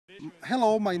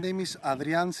Hello, my name is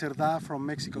Adrian Cerda from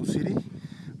Mexico City.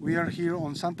 We are here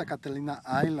on Santa Catalina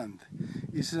Island.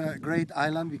 It's a great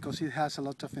island because it has a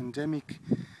lot of endemic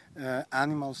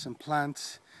animals and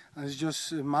plants, and it's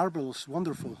just marvelous,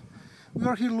 wonderful. We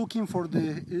are here looking for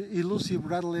the elusive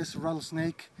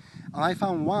rattlesnake, and I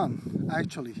found one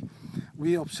actually.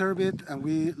 We observed it and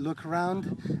we looked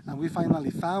around and we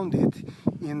finally found it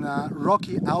in a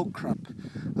rocky outcrop.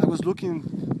 I was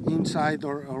looking inside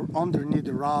or underneath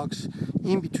the rocks,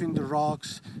 in between the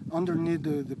rocks, underneath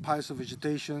the piles of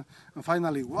vegetation, and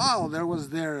finally, wow,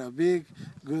 there a big,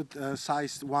 good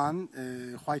sized one,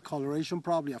 white coloration,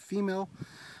 probably a female.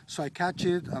 So I catch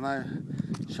it and I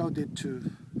showed it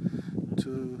to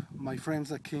my friends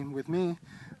that came with me,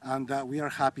 and we are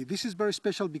happy. This is very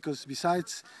special because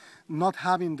besides not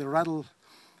having the rattle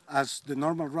as the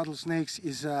normal rattlesnakes,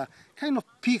 is a kind of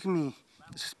pygmy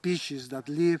species that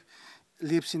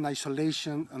lives in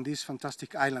isolation on this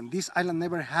fantastic island. This island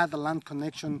never had a land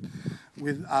connection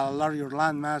with a larger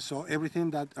landmass, so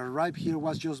everything that arrived here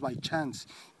was just by chance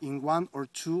in one or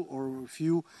two or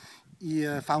few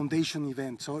foundation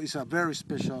events. So it's a very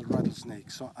special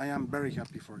rattlesnake. So I am very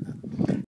happy for that.